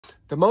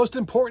The most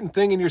important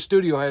thing in your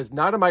studio is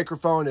not a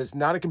microphone, it's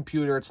not a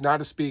computer, it's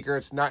not a speaker,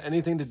 it's not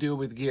anything to do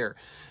with gear.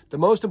 The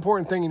most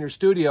important thing in your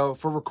studio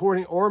for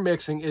recording or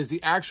mixing is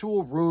the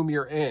actual room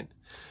you're in.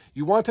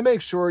 You want to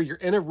make sure you're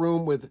in a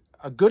room with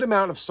a good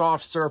amount of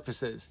soft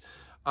surfaces.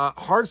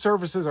 Hard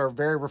surfaces are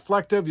very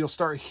reflective. You'll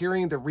start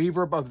hearing the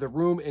reverb of the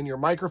room in your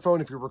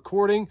microphone if you're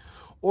recording,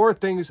 or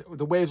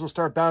the waves will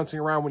start bouncing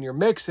around when you're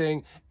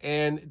mixing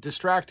and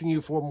distracting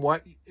you from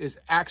what is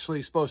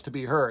actually supposed to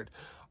be heard.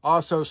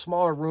 Also,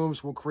 smaller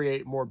rooms will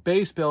create more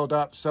bass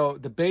buildup, so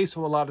the bass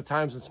will a lot of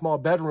times in small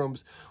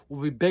bedrooms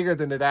will be bigger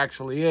than it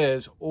actually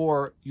is,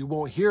 or you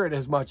won't hear it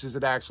as much as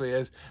it actually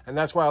is, and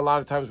that's why a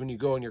lot of times when you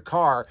go in your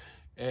car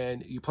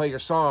and you play your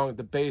song,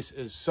 the bass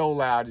is so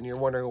loud and you're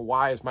wondering,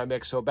 why is my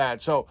mix so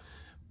bad? So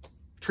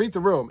treat the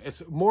room.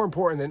 It's more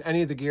important than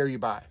any of the gear you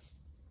buy.